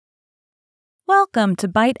Welcome to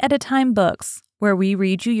Bite at a Time Books, where we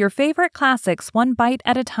read you your favorite classics one bite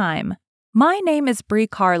at a time. My name is Bree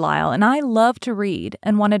Carlisle, and I love to read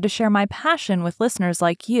and wanted to share my passion with listeners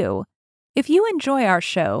like you. If you enjoy our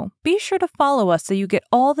show, be sure to follow us so you get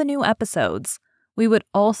all the new episodes. We would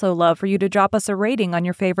also love for you to drop us a rating on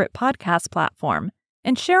your favorite podcast platform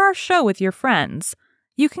and share our show with your friends.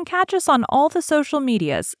 You can catch us on all the social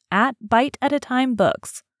medias at Bite at a Time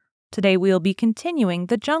Books. Today we'll be continuing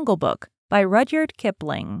The Jungle Book by Rudyard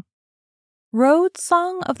Kipling. Road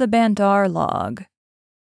Song of the Bandar Log.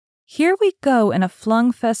 Here we go in a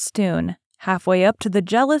flung festoon, halfway up to the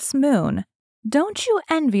jealous moon. Don't you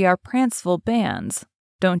envy our pranceful bands?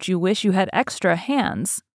 Don't you wish you had extra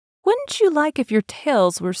hands? Wouldn't you like if your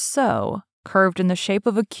tails were so, curved in the shape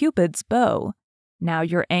of a Cupid's bow? Now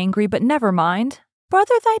you're angry, but never mind.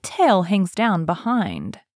 Brother, thy tail hangs down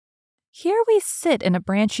behind. Here we sit in a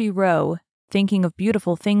branchy row, thinking of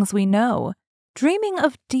beautiful things we know, dreaming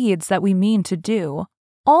of deeds that we mean to do,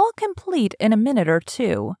 all complete in a minute or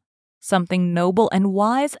two. Something noble and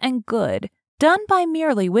wise and good, done by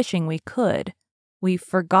merely wishing we could. We've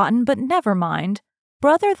forgotten, but never mind.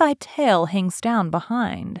 Brother, thy tail hangs down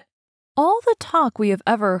behind. All the talk we have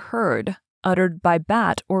ever heard, uttered by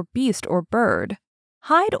bat or beast or bird,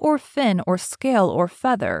 hide or fin or scale or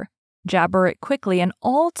feather, jabber it quickly and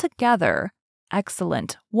all together.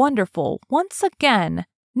 Excellent, wonderful, once again.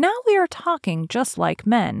 Now we are talking just like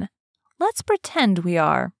men. Let's pretend we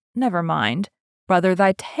are. Never mind. Brother,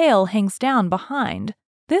 thy tail hangs down behind.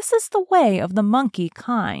 This is the way of the monkey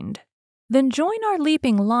kind. Then join our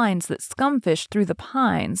leaping lines that scumfish through the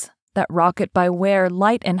pines, that rocket by where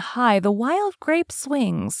light and high the wild grape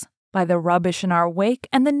swings, by the rubbish in our wake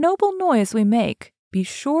and the noble noise we make. Be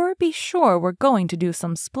sure we're going to do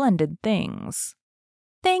some splendid things.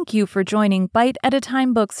 Thank you for joining Bite at a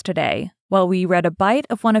Time Books today, while we read a bite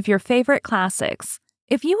of one of your favorite classics.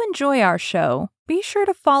 If you enjoy our show, be sure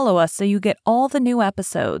to follow us so you get all the new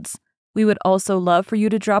episodes. We would also love for you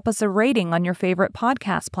to drop us a rating on your favorite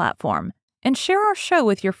podcast platform and share our show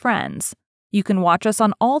with your friends. You can watch us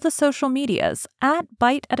on all the social medias at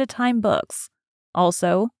Bite at a Time Books.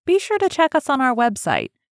 Also, be sure to check us on our website,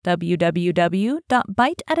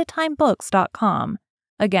 www.biteatatimebooks.com.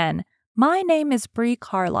 Again, my name is Bree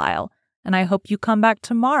Carlisle, and I hope you come back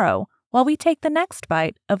tomorrow while we take the next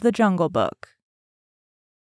bite of The Jungle Book.